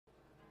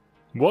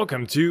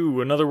Welcome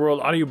to Another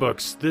World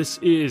Audiobooks. This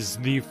is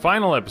the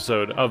final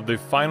episode of the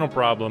final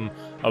problem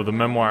of the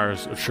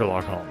memoirs of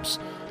Sherlock Holmes.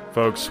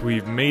 Folks,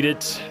 we've made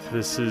it.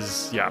 This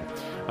is,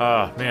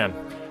 man,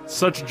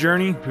 such a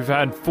journey. We've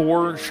had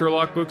 4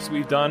 Sherlock books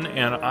we've done,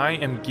 and I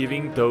am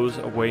giving those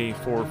away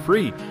for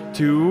free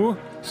to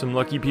some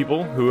lucky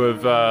people who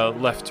have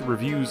left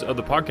reviews of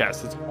the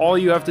podcast. That's all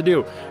you have to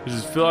do is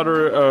just fill out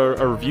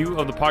a review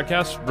of the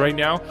podcast right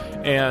now,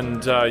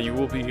 and you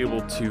will be able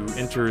to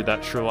enter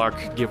that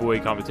Sherlock giveaway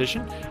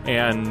competition.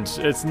 And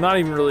it's not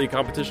even really a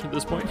competition at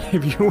this point.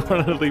 If you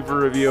want to leave a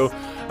review,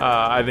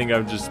 I think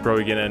I'm just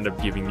probably going to end up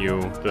giving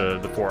you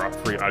the 4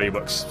 free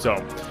audiobooks. So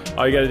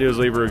all you got to do is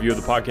leave a review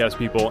of the podcast,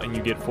 people, and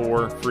you get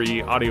 4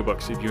 free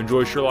audiobooks. If you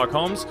enjoy Sherlock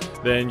Holmes,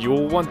 then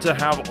you'll want to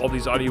have all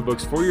these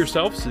audiobooks for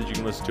yourself so that you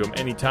can listen to them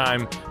anytime.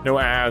 No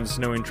ads,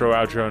 no intro,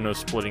 outro, no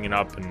splitting it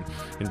up and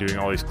doing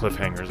all these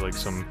cliffhangers like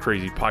some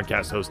crazy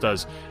podcast host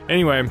does.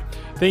 Anyway,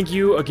 thank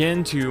you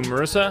again to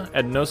Marissa,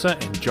 Ednosa,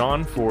 and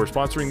John for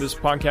sponsoring this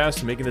podcast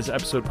and making this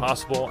episode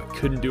possible. I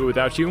couldn't do it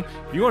without you.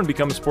 If you want to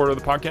become a supporter of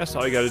the podcast,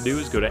 all you got to do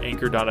is go to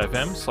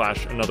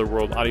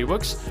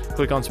anchor.fm/anotherworldaudiobooks,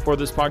 click on support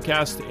this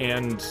podcast,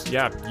 and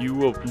you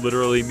will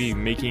literally be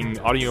making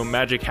audio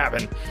magic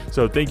happen.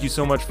 So thank you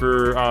so much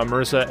for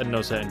Marissa,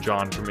 Ednosa, and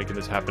John for making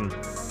this happen.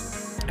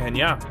 And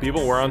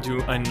people, we're on to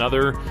a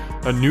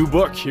new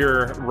book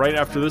here right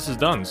after this is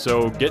done.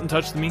 So get in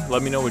touch with me.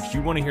 Let me know what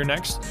you want to hear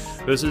next.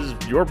 This is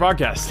your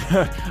podcast.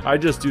 I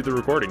just do the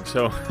recording.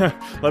 So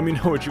let me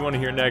know what you want to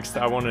hear next.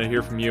 I want to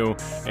hear from you.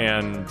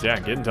 And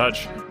get in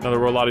touch.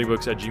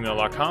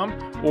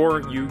 anotherworldaudiobooks@gmail.com.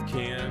 Or you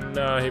can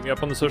hit me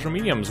up on the social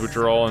mediums, which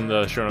are all in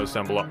the show notes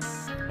down below.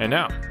 And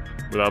now,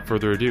 without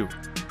further ado,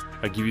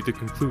 I give you the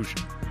conclusion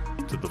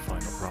to the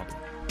final problem.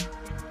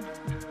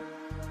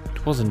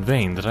 It was in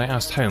vain that I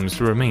asked Holmes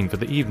to remain for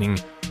the evening.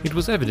 It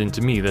was evident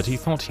to me that he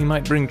thought he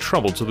might bring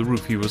trouble to the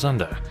roof he was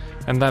under,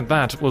 and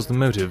that was the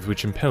motive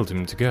which impelled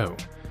him to go.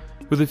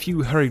 With a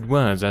few hurried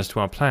words as to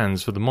our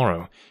plans for the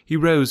morrow, he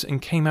rose and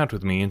came out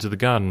with me into the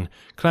garden,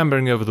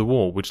 clambering over the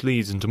wall which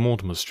leads into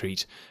Mortimer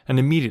Street, and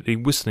immediately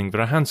whistling for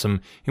a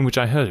hansom in which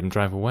I heard him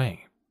drive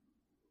away.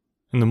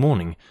 In the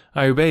morning,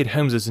 I obeyed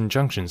Holmes's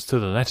injunctions to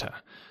the letter.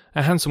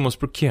 A hansom was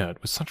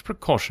procured with such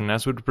precaution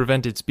as would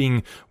prevent its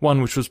being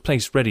one which was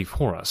placed ready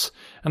for us,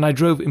 and I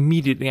drove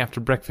immediately after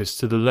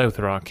breakfast to the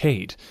Lowther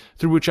Arcade,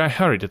 through which I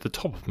hurried at the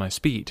top of my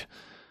speed.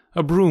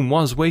 A brougham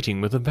was waiting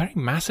with a very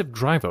massive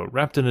driver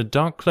wrapped in a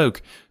dark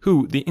cloak,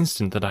 who, the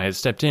instant that I had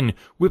stepped in,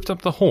 whipped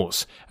up the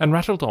horse and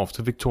rattled off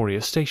to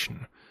Victoria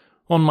Station.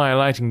 On my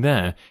alighting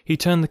there, he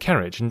turned the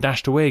carriage and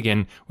dashed away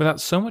again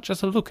without so much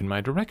as a look in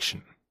my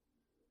direction.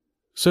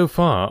 So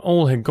far,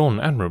 all had gone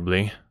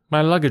admirably.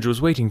 My luggage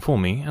was waiting for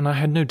me, and I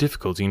had no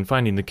difficulty in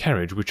finding the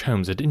carriage which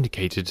Holmes had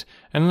indicated,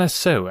 and less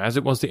so as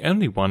it was the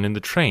only one in the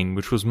train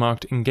which was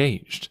marked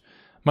engaged.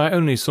 My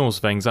only source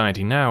of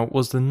anxiety now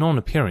was the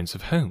non-appearance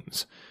of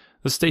Holmes.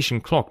 The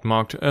station clock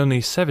marked only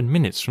 7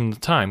 minutes from the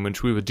time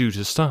which we were due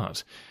to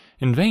start.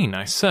 In vain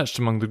I searched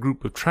among the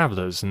group of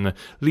travellers and the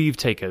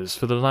leave-takers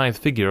for the lithe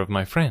figure of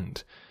my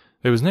friend.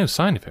 There was no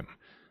sign of him.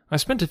 I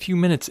spent a few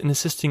minutes in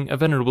assisting a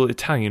venerable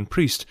Italian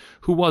priest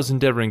who was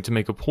endeavouring to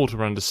make a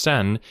porter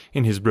understand,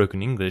 in his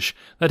broken English,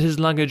 that his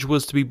luggage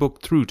was to be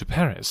booked through to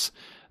Paris.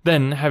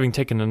 Then, having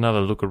taken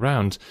another look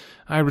around,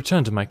 I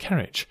returned to my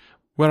carriage,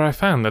 where I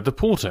found that the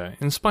porter,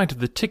 in spite of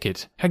the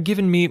ticket, had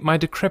given me my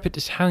decrepit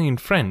Italian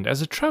friend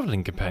as a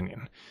travelling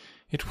companion.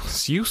 It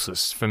was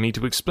useless for me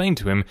to explain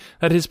to him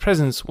that his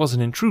presence was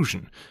an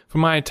intrusion, for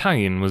my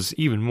Italian was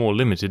even more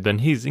limited than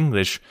his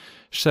English,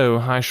 so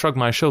I shrugged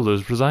my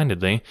shoulders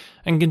resignedly,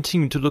 and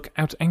continued to look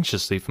out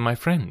anxiously for my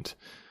friend.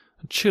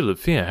 A chill of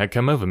fear had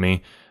come over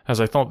me, as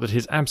I thought that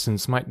his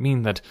absence might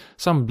mean that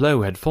some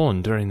blow had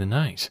fallen during the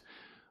night.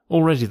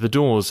 Already the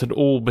doors had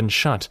all been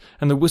shut,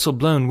 and the whistle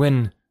blown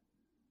when—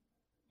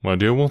 "My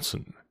dear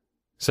Watson,"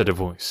 said a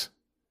voice,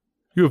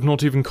 "you have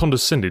not even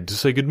condescended to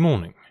say good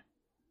morning."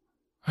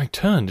 I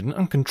turned in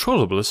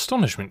uncontrollable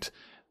astonishment.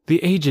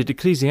 The aged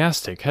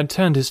ecclesiastic had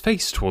turned his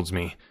face towards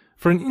me.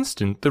 For an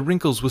instant the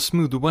wrinkles were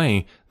smoothed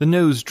away, the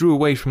nose drew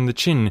away from the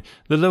chin,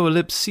 the lower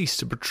lip ceased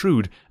to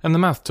protrude, and the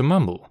mouth to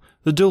mumble.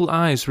 The dull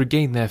eyes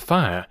regained their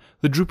fire,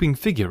 the drooping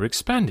figure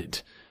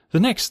expanded. The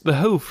next, the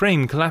whole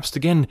frame collapsed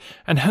again,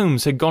 and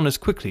Holmes had gone as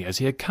quickly as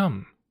he had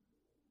come.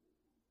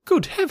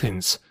 "Good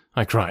heavens!"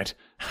 I cried.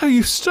 "How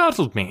you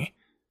startled me!"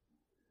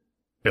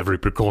 "Every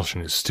precaution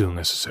is still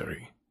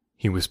necessary,"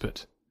 he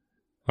whispered.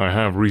 "I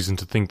have reason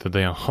to think that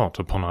they are hot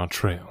upon our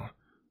trail.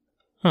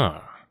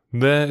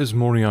 There is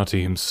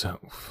Moriarty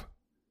himself."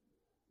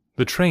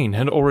 The train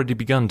had already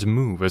begun to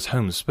move as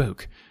Holmes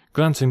spoke.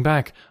 Glancing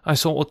back, I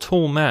saw a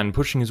tall man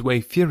pushing his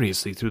way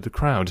furiously through the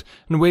crowd,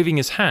 and waving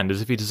his hand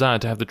as if he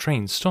desired to have the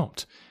train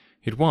stopped.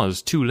 It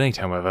was too late,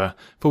 however,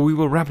 for we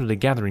were rapidly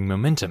gathering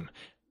momentum,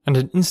 and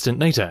an instant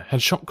later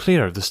had shot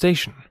clear of the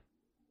station.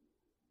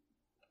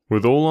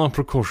 "With all our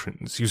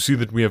precautions, you see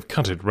that we have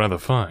cut it rather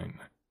fine,"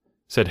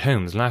 said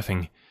Holmes,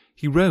 laughing.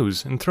 He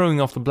rose, and throwing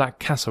off the black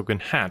cassock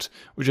and hat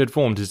which had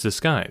formed his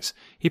disguise,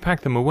 he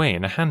packed them away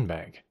in a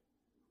handbag.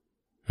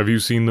 Have you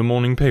seen the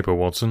morning paper,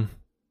 Watson?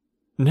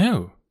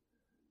 No.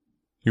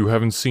 You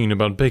haven't seen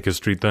about Baker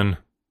Street, then?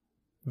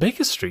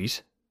 Baker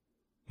Street?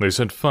 They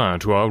set fire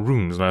to our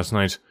rooms last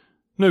night.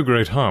 No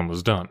great harm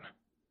was done.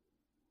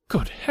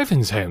 Good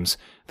heavens, Holmes,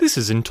 this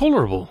is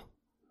intolerable.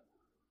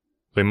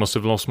 They must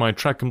have lost my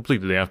track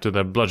completely after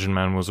that bludgeon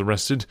man was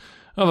arrested.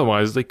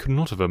 Otherwise, they could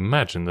not have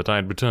imagined that I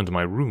had returned to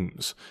my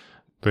rooms.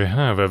 They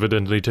have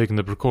evidently taken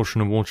the precaution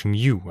of watching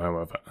you,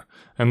 however,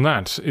 and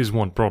that is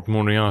what brought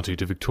Moriarty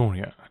to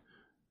Victoria.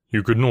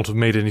 You could not have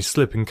made any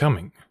slip in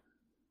coming.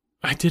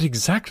 I did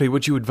exactly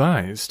what you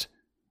advised.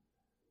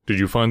 Did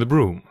you find the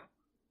brougham?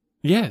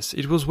 Yes,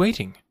 it was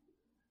waiting.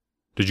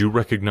 Did you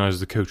recognize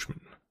the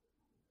coachman?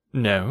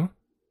 No.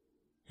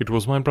 It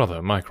was my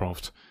brother,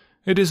 Mycroft.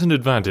 It is an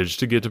advantage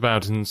to get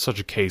about in such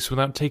a case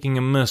without taking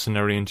a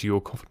mercenary into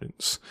your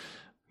confidence.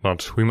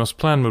 But we must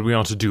plan what we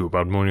are to do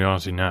about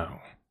Moriarty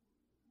now.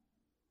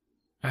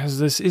 As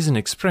this is an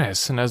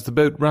express, and as the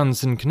boat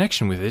runs in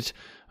connection with it,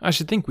 I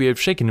should think we have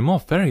shaken him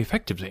off very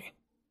effectively.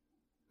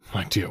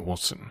 My dear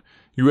Watson,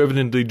 you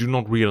evidently do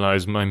not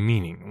realize my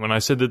meaning when I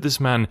said that this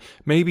man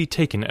may be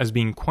taken as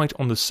being quite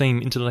on the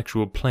same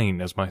intellectual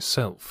plane as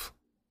myself.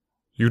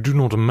 You do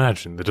not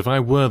imagine that if I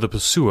were the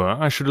pursuer,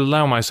 I should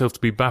allow myself to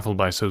be baffled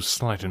by so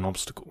slight an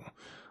obstacle.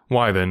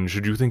 Why, then,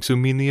 should you think so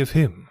meanly of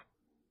him?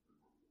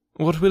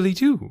 What will he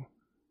do?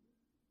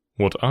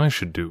 What I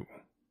should do.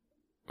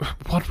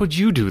 What would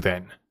you do,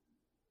 then?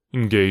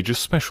 Engage a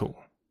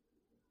special.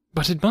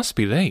 But it must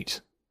be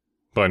late.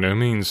 By no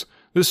means.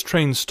 This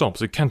train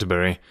stops at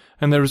Canterbury,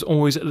 and there is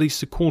always at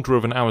least a quarter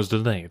of an hour's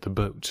delay at the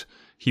boat.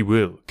 He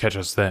will catch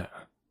us there.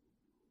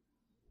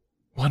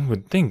 One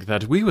would think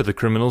that we were the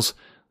criminals.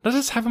 Let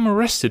us have him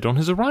arrested on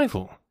his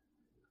arrival.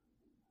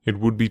 It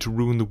would be to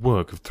ruin the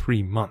work of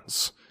 3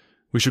 months.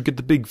 We should get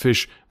the big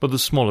fish, but the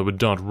smaller would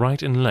dart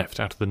right and left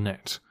out of the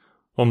net.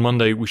 On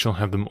Monday we shall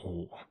have them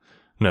all.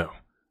 No,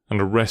 an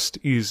arrest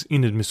is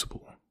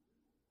inadmissible.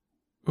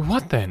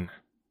 What then?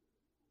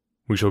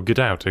 We shall get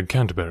out at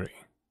Canterbury.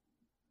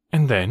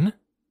 And then?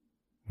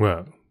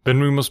 Well, then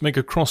we must make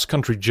a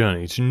cross-country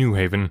journey to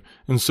Newhaven,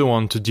 and so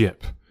on to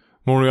Dieppe.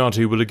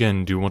 Moriarty will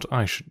again do what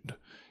I should.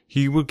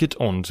 He will get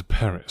on to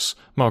Paris,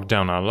 mark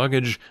down our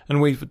luggage,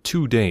 and wait for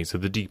 2 days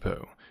at the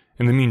depot.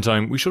 In the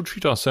meantime, we shall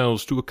treat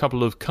ourselves to a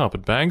couple of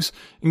carpet-bags,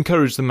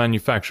 encourage the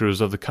manufacturers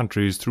of the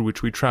countries through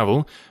which we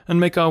travel, and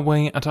make our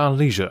way at our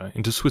leisure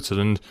into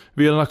Switzerland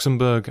via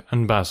Luxembourg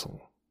and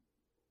Basel.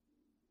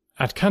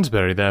 At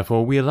Canterbury,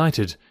 therefore, we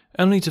alighted,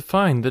 only to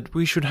find that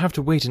we should have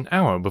to wait an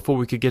hour before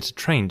we could get a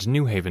train to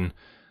Newhaven.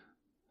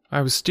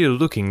 I was still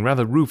looking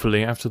rather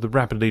ruefully after the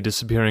rapidly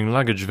disappearing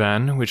luggage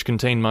van which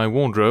contained my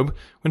wardrobe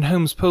when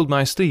Holmes pulled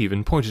my sleeve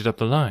and pointed up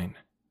the line.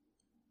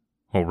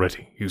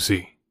 "Already, you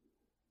see,"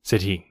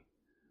 said he.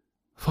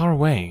 Far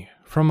away,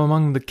 from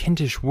among the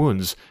Kentish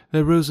woods,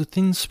 there rose a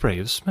thin spray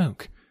of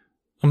smoke.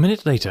 A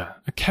minute later,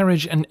 a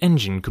carriage and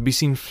engine could be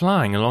seen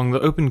flying along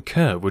the open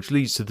curve which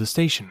leads to the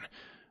station.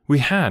 We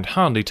had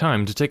hardly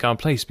time to take our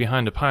place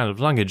behind a pile of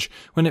luggage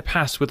when it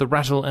passed with a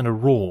rattle and a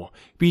roar,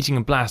 beating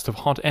a blast of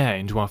hot air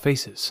into our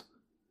faces.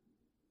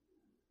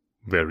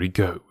 "There he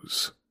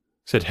goes,"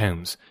 said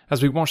Holmes,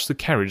 as we watched the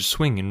carriage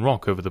swing and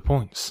rock over the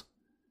points.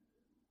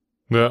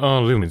 "There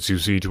are limits, you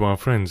see, to our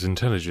friend's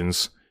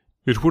intelligence.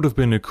 It would have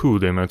been a coup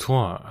de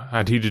maître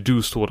had he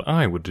deduced what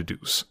I would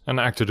deduce, and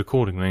acted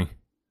accordingly."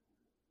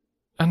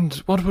 "And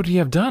what would he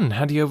have done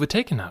had he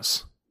overtaken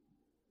us?"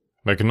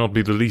 "There cannot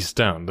be the least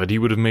doubt that he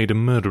would have made a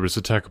murderous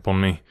attack upon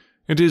me.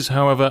 It is,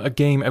 however, a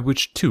game at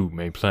which two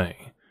may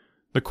play.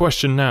 The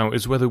question now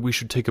is whether we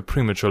should take a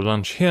premature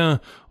lunch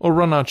here, or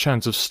run our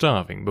chance of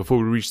starving before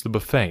we reach the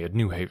buffet at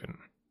Newhaven."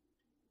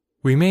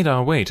 We made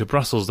our way to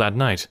Brussels that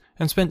night,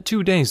 and spent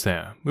 2 days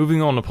there,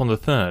 moving on upon the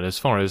 3rd as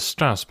far as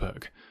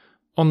Strasbourg.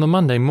 On the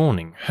Monday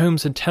morning,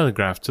 Holmes had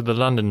telegraphed to the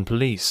London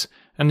police,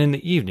 and in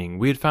the evening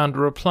we had found a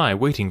reply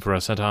waiting for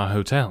us at our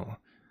hotel.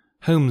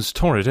 Holmes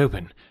tore it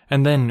open,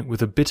 and then,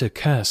 with a bitter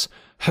curse,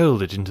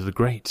 hurled it into the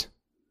grate.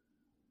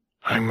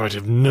 "I might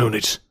have known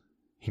it,"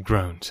 he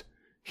groaned.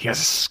 "He has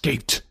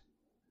escaped."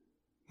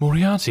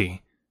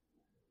 "Moriarty?"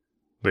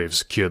 "They have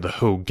secured the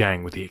whole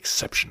gang with the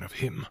exception of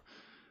him.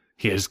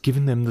 He has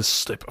given them the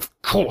slip. Of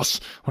course,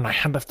 when I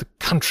had left the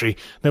country,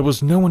 there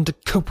was no one to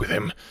cope with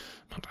him.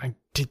 But I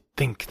did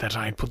think that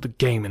I had put the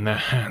game in their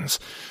hands.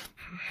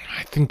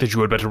 I think that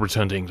you had better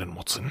return to England,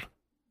 Watson."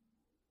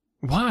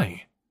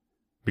 "Why?"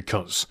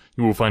 "Because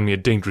you will find me a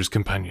dangerous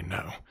companion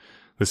now.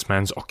 This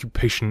man's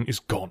occupation is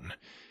gone.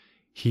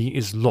 He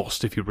is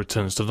lost if he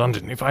returns to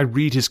London. If I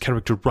read his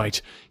character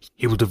right,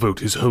 he will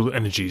devote his whole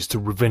energies to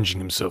revenging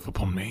himself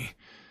upon me.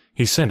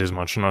 He said as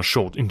much in our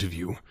short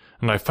interview,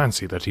 and I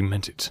fancy that he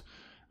meant it.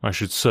 I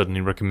should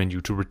certainly recommend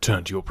you to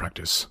return to your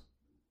practice."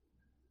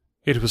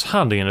 It was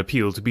hardly an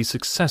appeal to be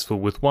successful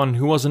with one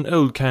who was an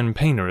old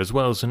campaigner as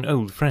well as an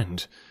old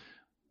friend.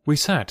 We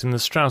sat in the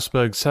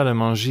Strasbourg salle à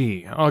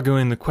manger,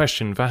 arguing the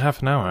question for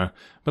half an hour,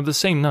 but the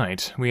same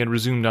night we had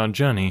resumed our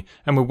journey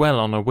and were well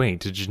on our way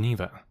to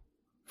Geneva.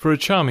 For a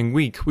charming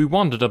week we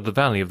wandered up the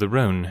valley of the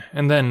Rhone,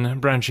 and then,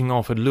 branching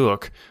off at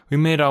Lurk, we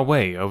made our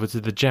way over to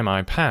the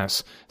Gemmi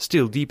Pass,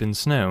 still deep in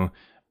snow,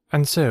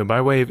 and so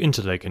by way of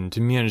Interlaken to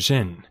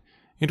Miergen.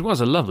 It was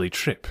a lovely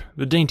trip,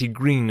 the dainty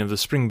green of the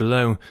spring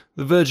below,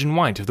 the virgin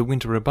white of the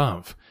winter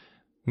above.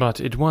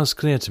 But it was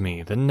clear to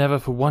me that never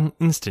for one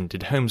instant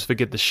did Holmes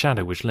forget the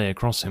shadow which lay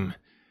across him.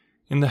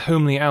 In the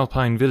homely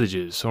alpine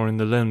villages, or in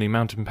the lonely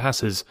mountain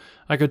passes,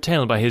 I could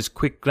tell by his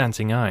quick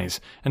glancing eyes,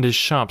 and his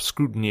sharp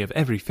scrutiny of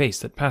every face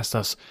that passed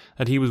us,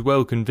 that he was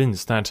well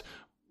convinced that,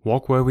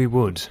 walk where we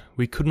would,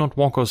 we could not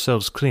walk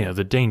ourselves clear of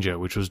the danger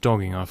which was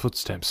dogging our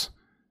footsteps.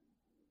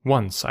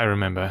 Once, I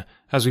remember,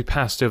 as we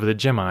passed over the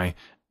Gemmi,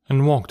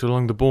 and walked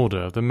along the border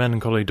of the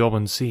melancholy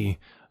Dogban Sea,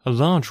 a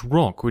large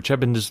rock which had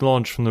been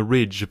dislodged from the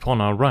ridge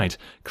upon our right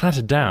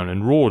clattered down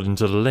and roared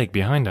into the lake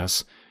behind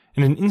us.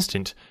 In an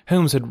instant,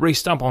 Holmes had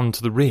raced up onto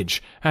the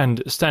ridge,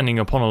 and, standing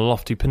upon a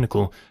lofty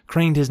pinnacle,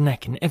 craned his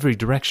neck in every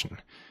direction.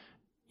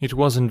 It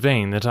was in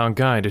vain that our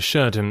guide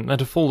assured him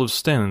that a fall of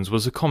stones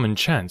was a common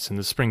chance in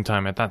the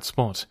springtime at that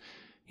spot.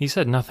 He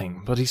said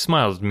nothing, but he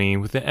smiled at me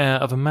with the air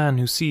of a man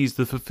who sees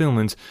the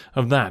fulfilment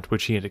of that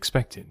which he had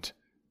expected.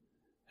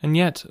 And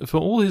yet, for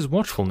all his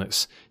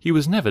watchfulness, he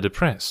was never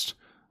depressed.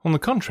 On the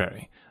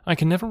contrary, I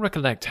can never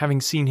recollect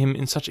having seen him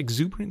in such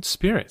exuberant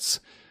spirits.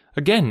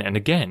 Again and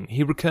again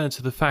he recurred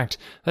to the fact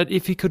that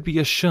if he could be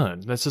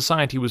assured that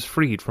society was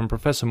freed from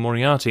Professor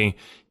Moriarty,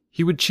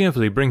 he would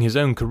cheerfully bring his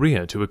own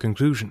career to a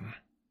conclusion.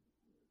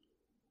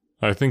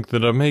 "I think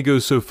that I may go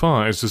so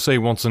far as to say,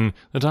 Watson,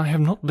 that I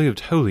have not lived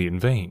wholly in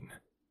vain,"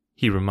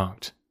 he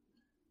remarked.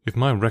 "If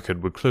my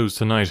record were closed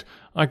tonight,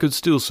 I could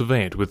still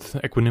survey it with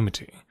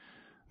equanimity.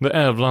 The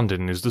air of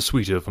London is the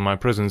sweeter for my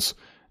presence.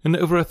 In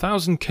over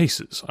 1,000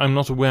 cases I am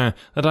not aware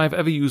that I have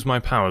ever used my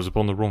powers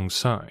upon the wrong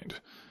side.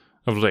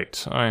 Of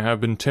late, I have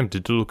been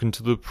tempted to look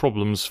into the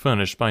problems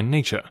furnished by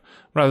nature,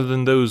 rather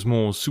than those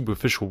more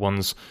superficial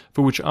ones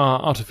for which our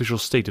artificial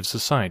state of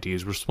society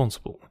is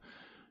responsible.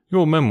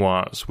 Your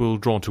memoirs will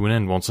draw to an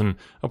end, Watson,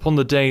 upon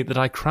the day that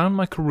I crown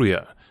my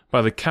career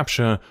by the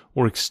capture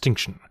or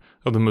extinction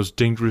of the most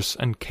dangerous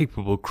and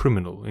capable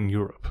criminal in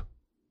Europe."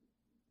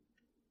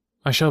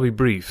 I shall be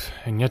brief,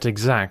 and yet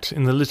exact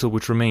in the little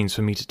which remains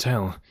for me to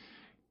tell.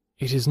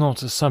 It is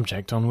not a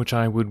subject on which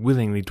I would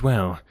willingly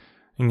dwell,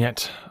 and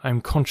yet I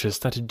am conscious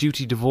that a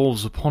duty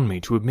devolves upon me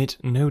to omit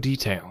no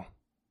detail.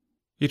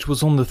 It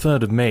was on the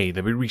 3rd of May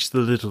that we reached the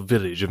little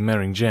village of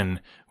Meringen,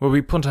 where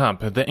we put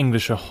up at the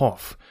Englischer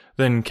Hof,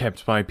 then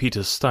kept by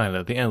Peter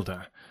Steiler the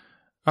elder.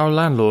 Our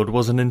landlord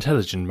was an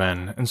intelligent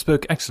man, and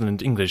spoke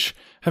excellent English,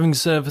 having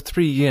served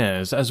 3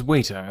 years as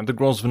waiter at the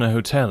Grosvenor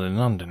Hotel in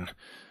London.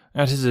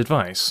 At his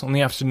advice, on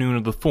the afternoon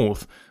of the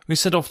 4th, we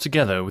set off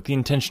together with the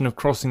intention of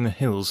crossing the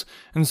hills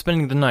and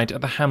spending the night at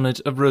the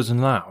hamlet of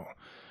Rosenlau.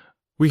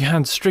 We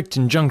had strict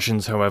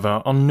injunctions,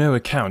 however, on no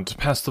account to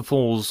pass the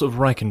falls of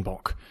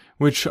Reichenbach,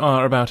 which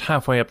are about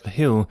halfway up the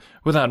hill,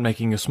 without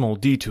making a small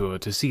detour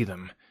to see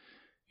them.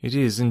 It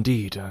is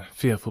indeed a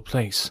fearful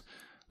place.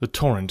 The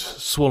torrent,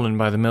 swollen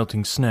by the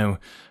melting snow,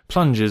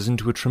 plunges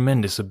into a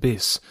tremendous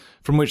abyss,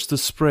 from which the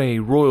spray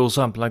roils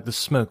up like the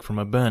smoke from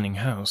a burning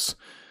house.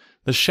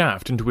 The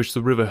shaft into which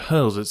the river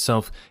hurls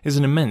itself is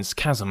an immense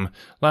chasm,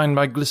 lined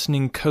by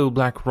glistening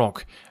coal-black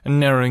rock, and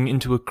narrowing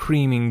into a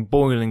creaming,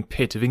 boiling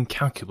pit of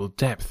incalculable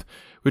depth,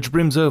 which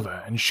brims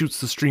over and shoots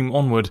the stream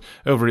onward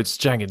over its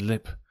jagged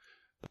lip.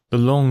 The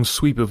long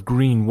sweep of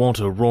green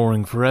water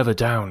roaring forever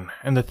down,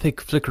 and the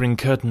thick flickering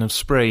curtain of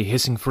spray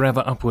hissing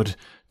forever upward,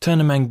 turn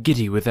a man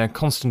giddy with their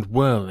constant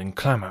whirl and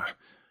clamour.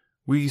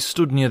 We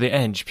stood near the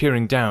edge,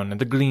 peering down at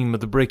the gleam of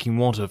the breaking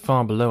water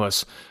far below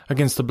us,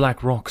 against the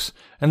black rocks,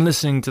 and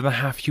listening to the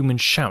half-human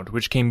shout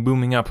which came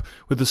booming up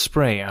with the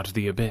spray out of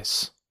the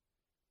abyss.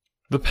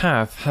 The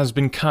path has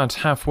been cut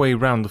halfway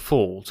round the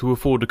fall to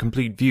afford a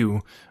complete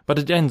view, but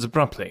it ends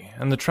abruptly,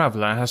 and the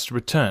traveller has to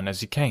return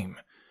as he came.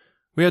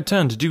 We had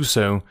turned to do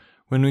so,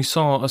 when we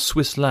saw a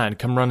Swiss lad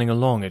come running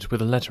along it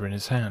with a letter in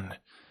his hand.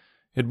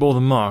 It bore the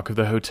mark of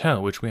the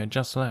hotel which we had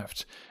just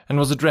left, and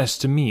was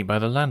addressed to me by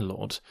the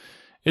landlord.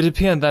 It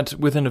appeared that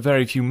within a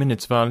very few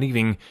minutes of our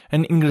leaving,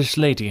 an English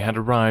lady had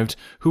arrived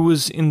who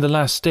was in the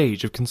last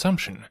stage of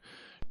consumption.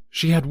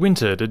 She had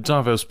wintered at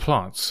Davos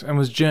Platz, and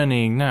was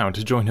journeying now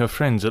to join her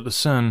friends at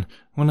Lucerne,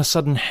 when a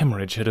sudden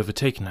hemorrhage had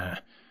overtaken her.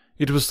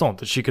 It was thought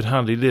that she could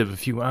hardly live a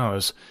few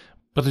hours,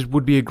 but it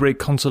would be a great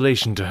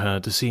consolation to her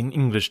to see an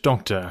English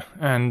doctor,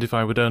 and if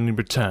I would only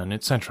return,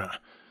 etc.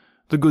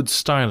 The good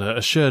Steiler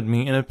assured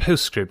me in a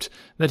postscript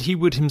that he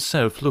would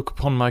himself look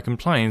upon my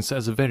compliance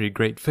as a very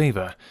great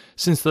favour,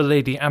 since the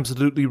lady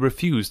absolutely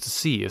refused to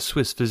see a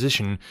Swiss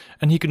physician,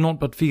 and he could not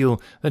but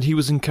feel that he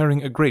was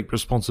incurring a great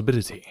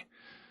responsibility.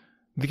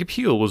 The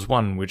appeal was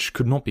one which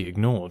could not be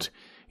ignored.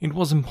 It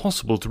was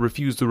impossible to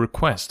refuse the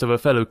request of a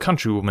fellow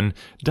countrywoman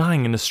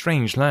dying in a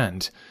strange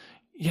land.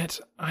 Yet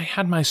I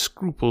had my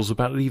scruples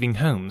about leaving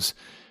Holmes.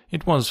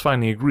 It was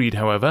finally agreed,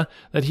 however,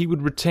 that he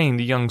would retain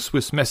the young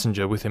Swiss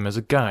messenger with him as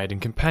a guide and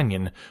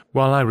companion,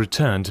 while I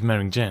returned to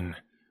Meringen.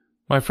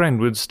 My friend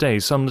would stay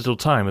some little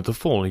time at the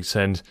Fall, he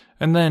said,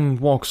 and then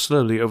walk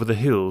slowly over the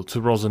hill to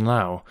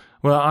Rosenlau,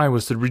 where I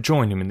was to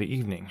rejoin him in the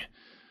evening.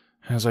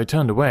 As I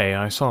turned away,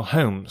 I saw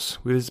Holmes,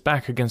 with his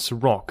back against a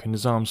rock and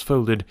his arms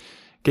folded,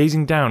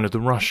 gazing down at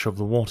the rush of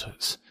the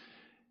waters.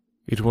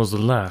 It was the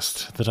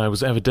last that I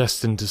was ever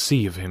destined to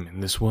see of him in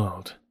this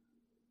world.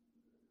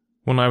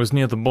 When I was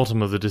near the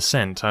bottom of the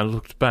descent, I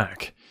looked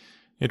back.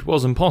 It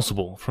was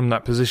impossible, from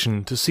that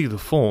position, to see the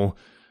Fall,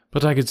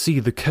 but I could see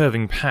the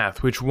curving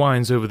path which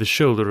winds over the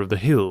shoulder of the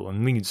hill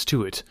and leads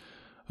to it.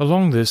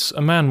 Along this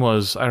a man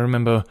was, I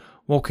remember,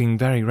 walking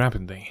very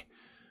rapidly.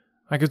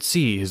 I could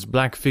see his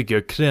black figure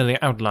clearly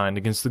outlined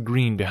against the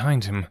green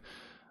behind him.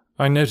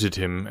 I noted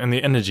him and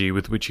the energy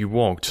with which he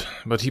walked,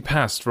 but he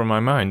passed from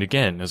my mind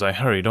again as I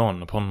hurried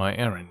on upon my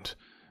errand.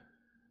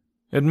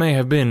 It may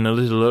have been a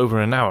little over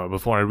an hour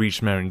before I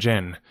reached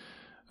Meyringen.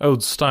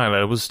 Old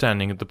Styler was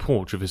standing at the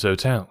porch of his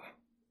hotel.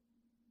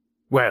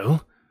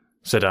 "Well,"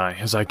 said I,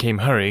 as I came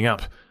hurrying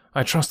up,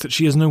 "I trust that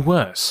she is no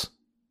worse."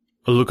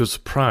 A look of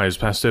surprise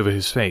passed over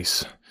his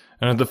face,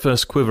 and at the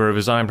first quiver of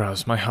his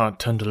eyebrows my heart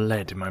turned to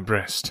lead in my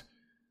breast.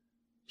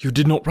 "You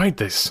did not write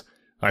this,"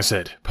 I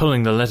said,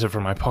 pulling the letter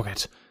from my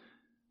pocket.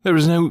 "There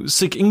is no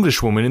sick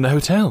Englishwoman in the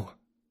hotel."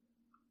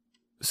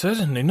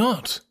 "Certainly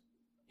not,"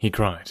 he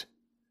cried.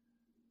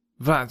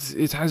 "But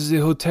it has the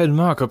hotel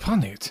mark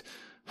upon it.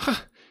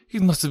 Ha!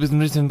 It must have been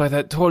written by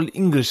that tall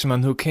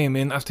Englishman who came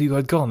in after you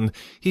had gone.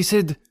 He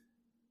said—"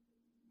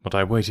 But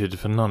I waited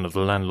for none of the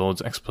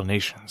landlord's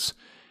explanations.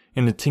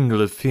 In a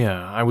tingle of fear,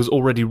 I was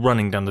already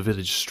running down the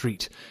village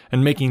street,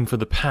 and making for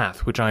the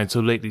path which I had so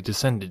lately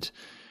descended.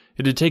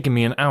 It had taken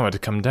me an hour to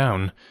come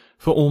down.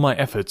 For all my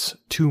efforts,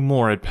 2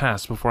 more had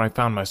passed before I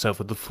found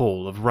myself at the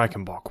Fall of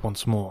Reichenbach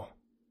once more.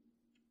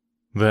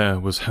 There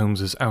was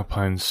Holmes's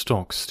Alpine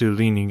stock still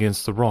leaning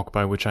against the rock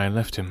by which I had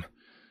left him,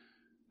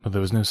 but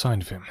there was no sign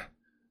of him,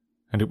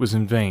 and it was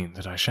in vain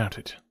that I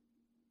shouted.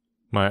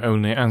 My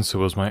only answer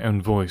was my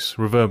own voice,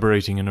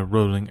 reverberating in a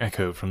rolling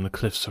echo from the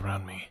cliffs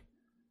around me.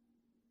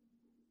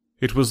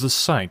 It was the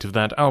sight of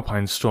that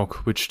Alpine stock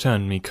which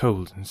turned me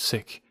cold and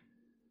sick.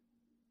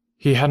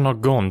 He had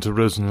not gone to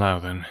Rosenlau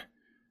then.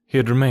 He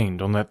had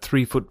remained on that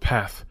 3-foot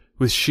path,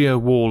 with sheer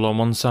wall on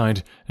one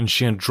side and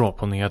sheer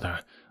drop on the other,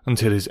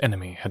 until his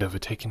enemy had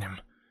overtaken him.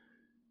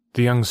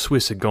 The young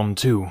Swiss had gone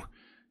too.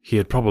 He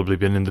had probably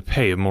been in the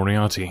pay of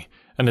Moriarty,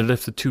 and had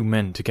left the 2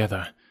 men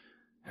together.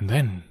 And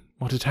then,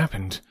 what had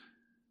happened?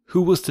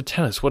 Who was to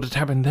tell us what had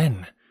happened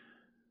then?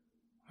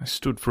 I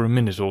stood for a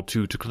minute or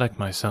two to collect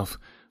myself,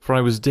 for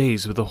I was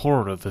dazed with the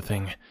horror of the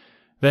thing.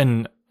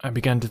 Then I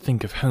began to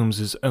think of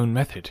Holmes's own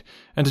method,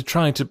 and to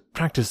try to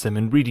practice them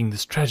in reading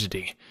this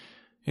tragedy.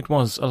 It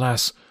was,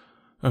 alas,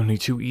 only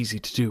too easy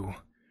to do.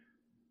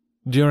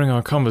 During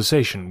our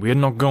conversation we had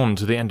not gone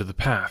to the end of the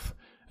path,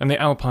 and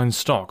the Alpine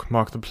stock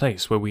marked the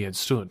place where we had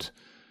stood.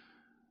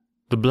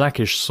 The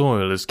blackish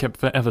soil is kept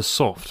forever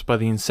soft by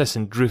the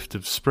incessant drift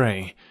of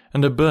spray,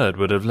 and a bird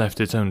would have left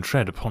its own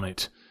tread upon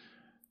it.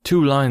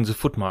 2 lines of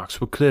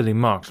footmarks were clearly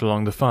marked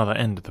along the farther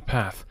end of the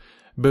path,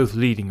 both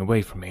leading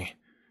away from me.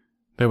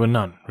 There were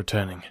none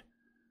returning.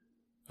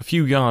 A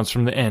few yards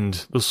from the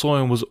end, the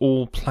soil was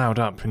all ploughed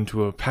up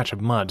into a patch of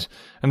mud,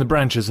 and the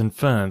branches and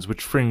ferns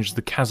which fringed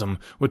the chasm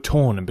were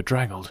torn and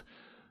bedraggled.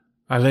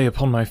 I lay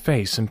upon my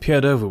face and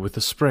peered over with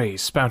the spray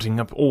spouting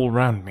up all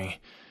round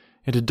me.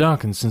 It had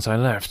darkened since I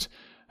left,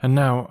 and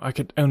now I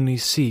could only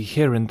see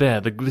here and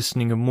there the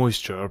glistening of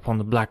moisture upon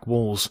the black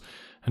walls,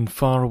 and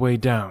far away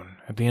down,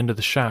 at the end of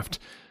the shaft,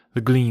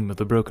 the gleam of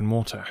the broken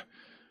water.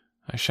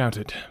 I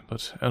shouted,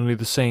 but only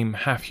the same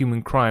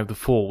half-human cry of the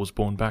Fall was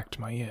borne back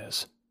to my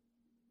ears.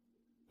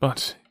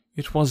 But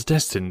it was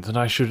destined that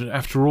I should,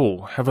 after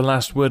all, have a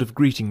last word of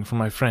greeting from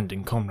my friend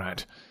and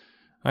comrade.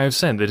 I have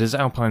said that his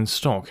Alpine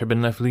stock had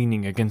been left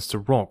leaning against a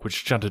rock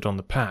which jutted on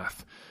the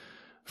path.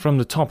 From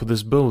the top of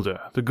this boulder,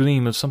 the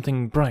gleam of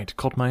something bright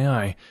caught my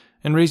eye,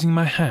 and raising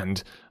my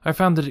hand, I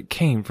found that it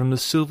came from the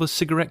silver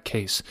cigarette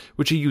case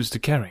which he used to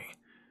carry.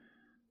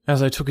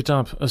 As I took it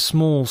up, a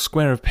small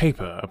square of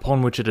paper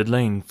upon which it had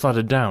lain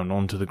fluttered down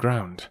onto the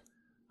ground.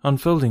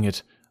 Unfolding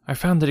it, I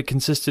found that it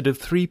consisted of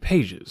 3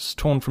 pages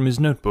torn from his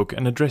notebook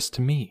and addressed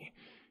to me.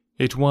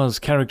 It was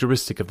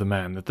characteristic of the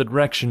man that the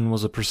direction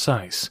was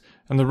precise,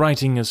 and the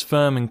writing as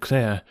firm and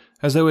clear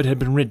as though it had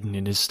been written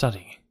in his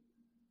study.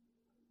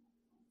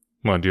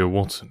 "My dear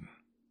Watson,"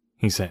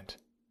 he said,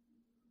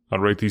 "I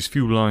write these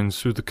few lines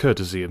through the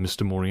courtesy of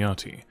Mr.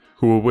 Moriarty,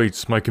 who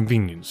awaits my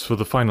convenience for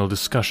the final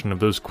discussion of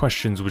those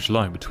questions which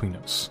lie between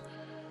us.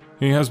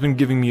 He has been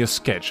giving me a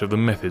sketch of the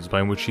methods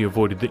by which he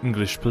avoided the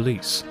English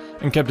police,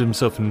 and kept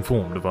himself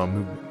informed of our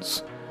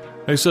movements.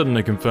 They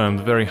certainly confirmed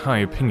the very high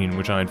opinion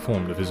which I had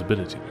formed of his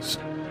abilities.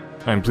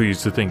 I am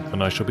pleased to think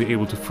that I shall be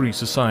able to free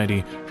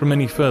society from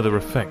any further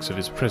effects of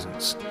his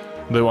presence,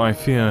 though I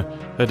fear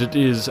that it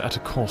is at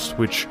a cost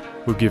which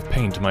will give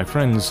pain to my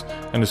friends,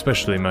 and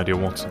especially, my dear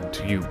Watson,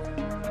 to you.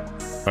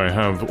 I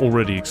have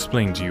already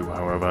explained to you,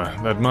 however,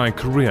 that my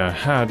career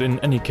had in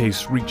any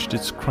case reached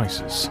its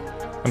crisis,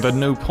 and that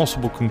no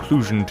possible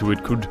conclusion to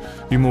it could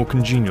be more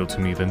congenial to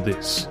me than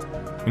this.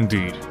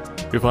 Indeed,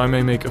 if I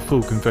may make a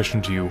full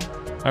confession to you,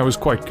 I was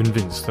quite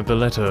convinced that the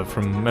letter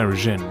from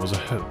Mary-Jeanne was a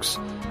hoax,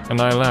 and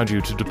I allowed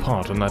you to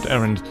depart on that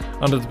errand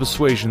under the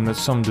persuasion that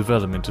some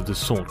development of this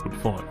sort would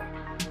follow.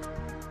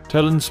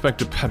 Tell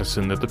Inspector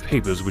Patterson that the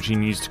papers which he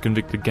needs to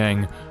convict the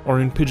gang are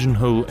in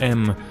Pigeonhole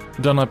M,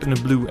 done up in a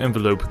blue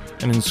envelope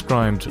and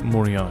inscribed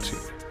Moriarty.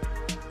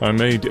 I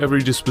made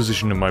every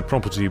disposition of my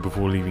property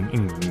before leaving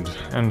England,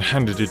 and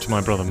handed it to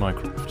my brother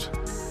Mycroft.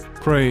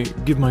 Pray,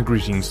 give my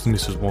greetings to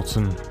Mrs.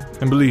 Watson,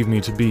 and believe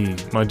me to be,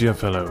 my dear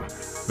fellow,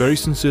 very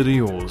sincerely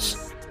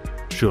yours,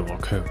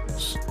 Sherlock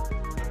Holmes.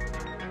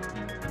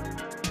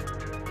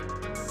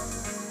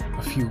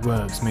 A few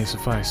words may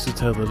suffice to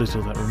tell the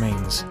little that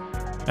remains.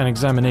 An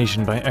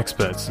examination by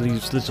experts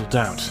leaves little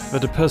doubt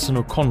that a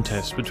personal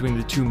contest between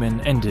the two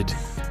men ended,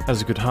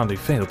 as it could hardly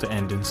fail to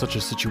end in such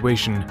a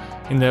situation,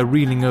 in their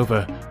reeling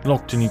over,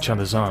 locked in each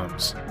other's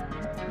arms.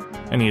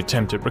 Any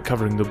attempt at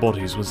recovering the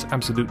bodies was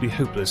absolutely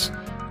hopeless,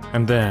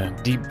 and there,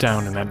 deep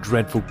down in that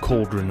dreadful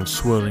cauldron of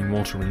swirling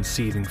water and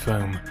seething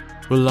foam,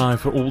 will lie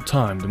for all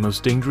time the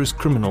most dangerous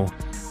criminal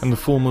and the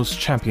foremost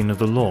champion of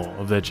the law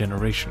of their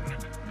generation.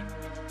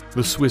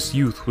 The Swiss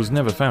youth was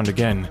never found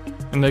again,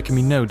 and there can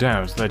be no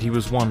doubt that he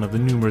was one of the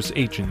numerous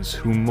agents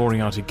whom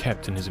Moriarty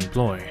kept in his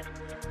employ.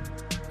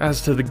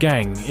 As to the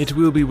gang, it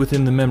will be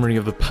within the memory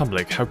of the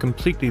public how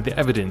completely the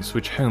evidence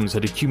which Holmes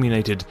had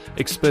accumulated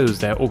exposed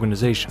their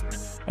organization,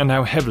 and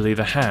how heavily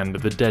the hand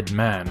of the dead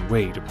man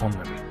weighed upon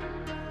them.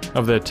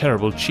 Of their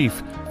terrible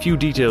chief, few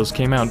details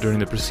came out during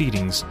the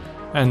proceedings,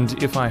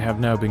 and if I have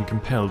now been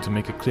compelled to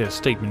make a clear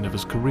statement of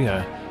his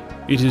career,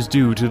 it is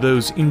due to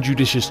those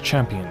injudicious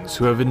champions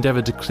who have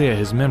endeavored to clear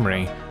his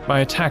memory by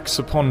attacks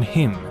upon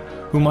him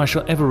whom I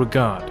shall ever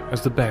regard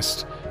as the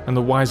best and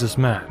the wisest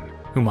man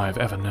whom I have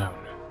ever known.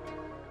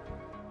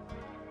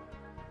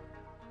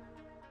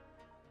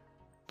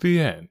 The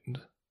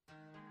end.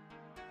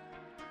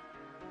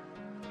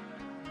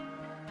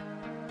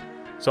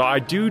 So I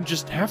do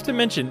just have to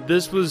mention,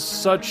 this was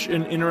such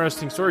an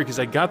interesting story because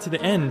I got to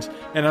the end,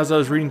 and as I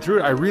was reading through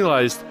it, I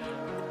realized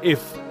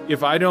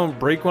if I don't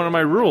break one of my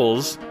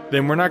rules,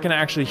 then we're not going to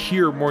actually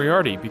hear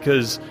Moriarty,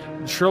 because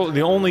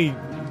the only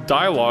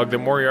dialogue that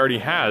Moriarty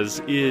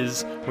has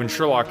is when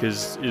Sherlock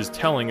is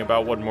telling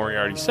about what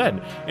Moriarty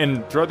said.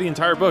 And throughout the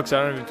entire books,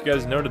 I don't know if you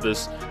guys noted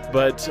this,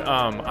 but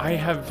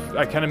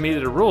I kind of made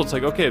it a rule. It's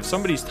like, okay, if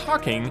somebody's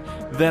talking,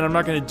 then I'm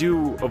not going to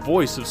do a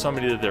voice of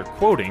somebody that they're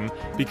quoting,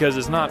 because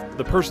it's not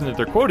the person that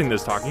they're quoting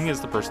that's talking, it's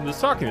the person that's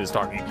talking.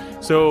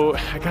 So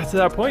I got to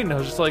that point and I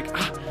was just like,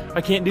 I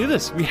can't do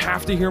this. We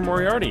have to hear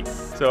Moriarty.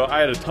 So I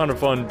had a ton of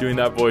fun doing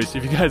that voice.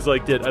 If you guys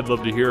liked it, I'd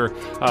love to hear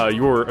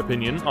your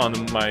opinion on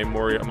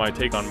my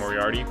take on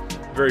Moriarty.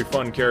 Very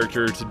fun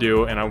character to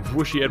do, and I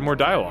wish he had more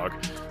dialogue.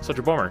 Such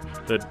a bummer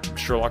that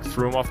Sherlock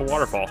threw him off a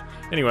waterfall.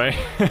 Anyway,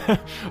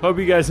 hope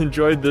you guys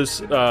enjoyed this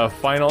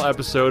final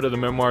episode of the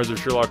Memoirs of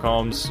Sherlock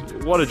Holmes.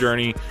 What a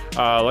journey.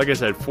 Like I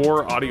said,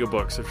 4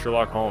 audiobooks of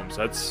Sherlock Holmes.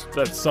 That's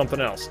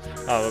something else.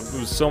 It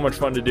was so much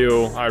fun to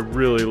do. I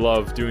really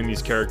love doing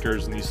these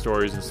characters and these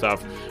stories and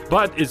stuff.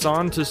 But it's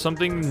on to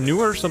something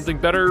newer, something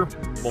better.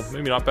 Well,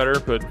 maybe not better,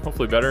 but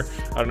hopefully better.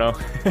 I don't know.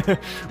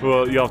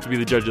 Well, you'll have to be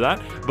the judge of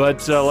that.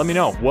 But let me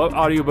know. What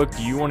audiobook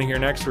do you want to hear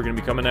next? We're going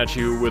to be coming at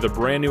you with a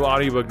brand new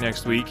audiobook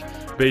next week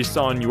based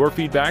on your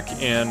feedback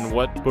and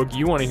what book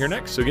you want to hear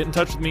next. So get in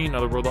touch with me,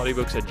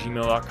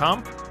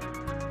 anotherworldaudiobooks@gmail.com,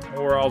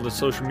 or all the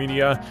social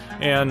media.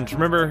 And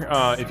remember,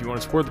 if you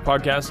want to support the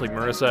podcast, like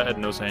Marissa,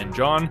 Ednosa, and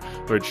John,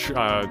 which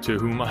to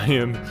whom I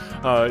am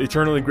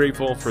eternally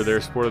grateful for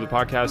their support of the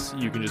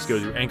podcast, you can just go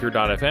to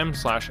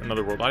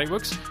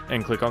anchor.fm/anotherworldaudiobooks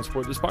and click on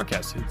support this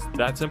podcast. It's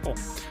that simple.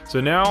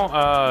 So now,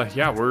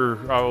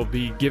 I'll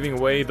be giving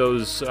away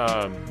those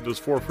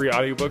 4 free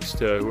audiobooks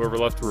to whoever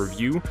left a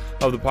review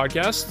of the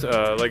podcast.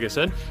 Like I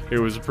said, it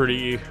was a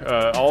pretty,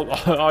 all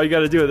you got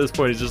to do at this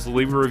point is just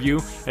leave a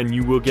review and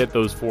you will get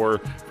those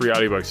 4 free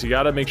audiobooks. You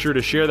got to make sure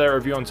to share that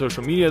review on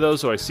social media, though,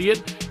 so I see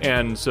it,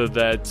 and so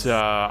that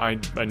I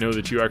know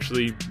that you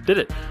actually did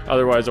it.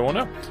 Otherwise, I won't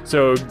know.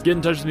 So get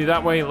in touch with me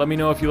that way. Let me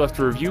know if you left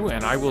a review,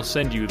 and I will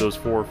send you those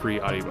 4 free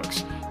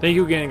audiobooks. Thank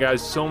you again,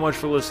 guys, so much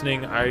for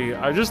listening.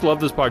 I just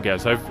love this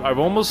podcast. I've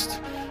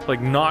almost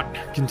not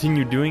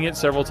continued doing it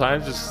several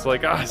times. Just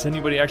like, is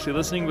anybody actually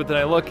listening? But then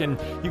I look and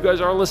you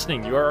guys are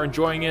listening. You are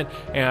enjoying it.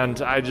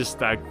 And I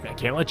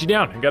can't let you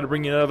down. I got to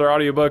bring you another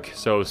audiobook.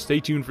 So stay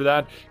tuned for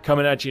that.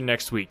 Coming at you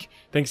next week.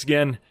 Thanks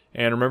again.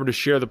 And remember to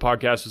share the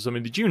podcast with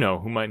somebody that you know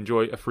who might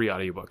enjoy a free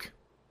audiobook.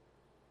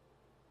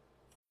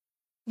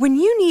 When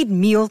you need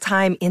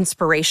mealtime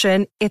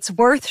inspiration, it's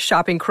worth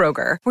shopping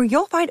Kroger, where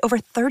you'll find over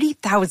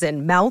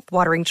 30,000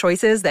 mouth-watering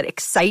choices that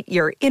excite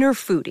your inner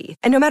foodie.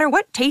 And no matter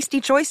what tasty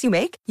choice you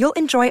make, you'll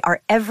enjoy our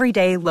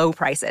everyday low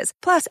prices,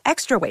 plus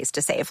extra ways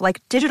to save,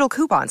 like digital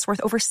coupons worth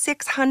over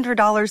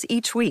 $600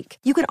 each week.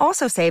 You can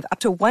also save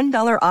up to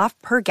 $1 off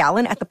per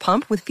gallon at the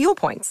pump with fuel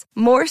points.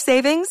 More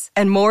savings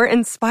and more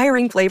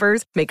inspiring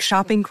flavors make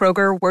shopping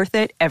Kroger worth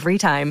it every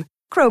time.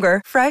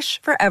 Kroger,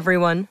 fresh for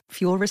everyone.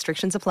 Fuel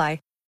restrictions apply.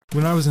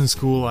 When I was in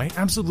school, I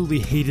absolutely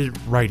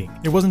hated writing.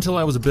 It wasn't until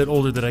I was a bit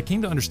older that I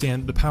came to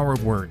understand the power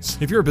of words.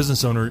 If you're a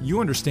business owner, you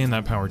understand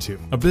that power too.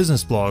 A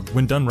business blog,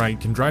 when done right,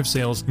 can drive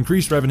sales,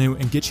 increase revenue,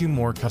 and get you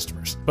more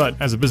customers. But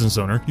as a business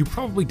owner, you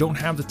probably don't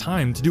have the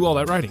time to do all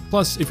that writing.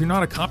 Plus, if you're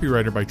not a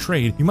copywriter by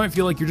trade, you might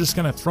feel like you're just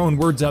kind of throwing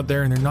words out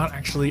there and they're not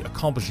actually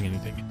accomplishing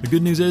anything. The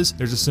good news is,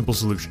 there's a simple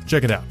solution.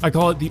 Check it out. I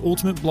call it the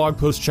Ultimate Blog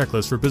Post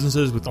Checklist for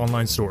businesses with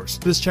online stores.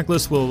 This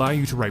checklist will allow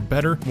you to write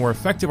better, more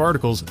effective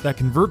articles that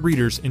convert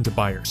readers into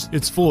buyers.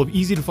 It's full of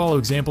easy-to-follow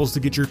examples to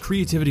get your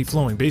creativity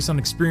flowing based on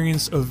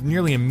experience of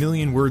nearly 1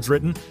 million words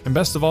written, and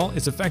best of all,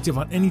 it's effective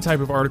on any type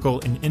of article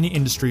in any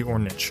industry or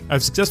niche.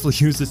 I've successfully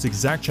used this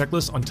exact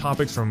checklist on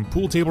topics from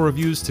pool table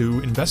reviews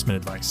to investment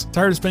advice.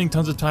 Tired of spending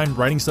tons of time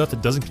writing stuff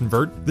that doesn't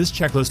convert? This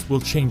checklist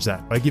will change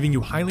that by giving you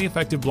highly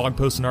effective blog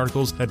posts and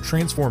articles that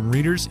transform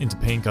readers into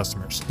paying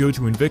customers. Go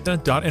to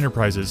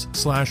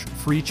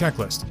invicta.enterprises/free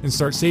checklist and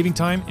start saving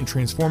time and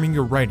transforming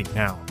your writing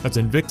now. That's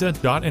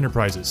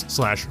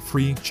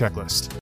invicta.enterprises/free checklist.